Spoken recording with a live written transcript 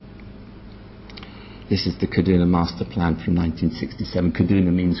this is the Kaduna Master Plan from 1967.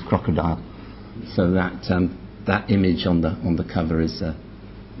 Kaduna means crocodile, so that image on the cover is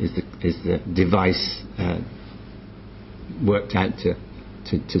the device worked out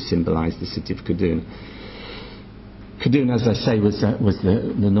to symbolise the city of Kaduna. Kaduna, as I say, was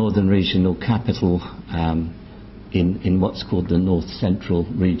the northern regional capital in what's called the north central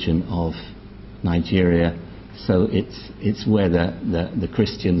region of Nigeria. So it's where the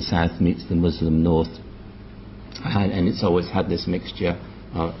Christian south meets the Muslim north, and it's always had this mixture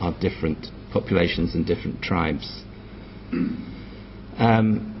of different populations and different tribes.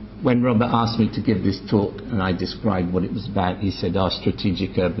 When Robert asked me to give this talk and I described what it was about, he said,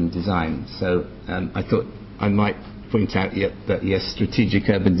 strategic urban design. So I thought I might point out that yes, strategic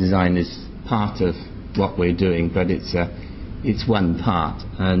urban design is part of what we're doing, but it's one part,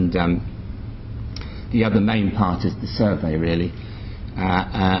 and the other main part is the survey, really.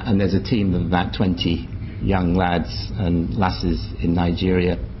 And there's a team of about 20 young lads and lasses in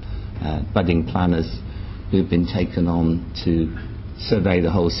Nigeria, budding planners, who've been taken on to survey the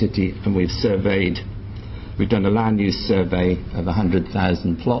whole city. And we've done a land use survey of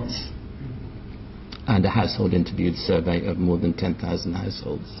 100,000 plots and a household interviewed survey of more than 10,000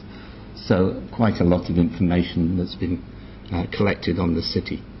 households. So quite a lot of information that's been collected on the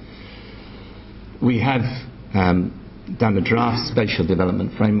city. We have done a draft spatial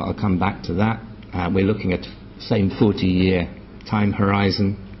development framework. I'll come back to that. We're looking at the same 40-year time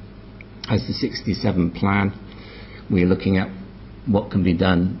horizon as the 67 plan. We're looking at what can be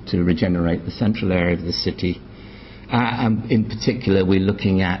done to regenerate the central area of the city. And in particular, we're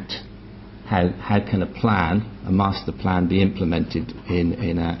looking at how can a master plan be implemented in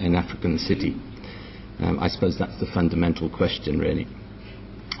an African city. I suppose that's the fundamental question, really.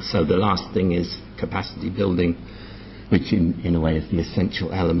 So the last thing is capacity building, which in a way is the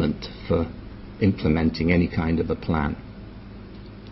essential element for implementing any kind of a plan.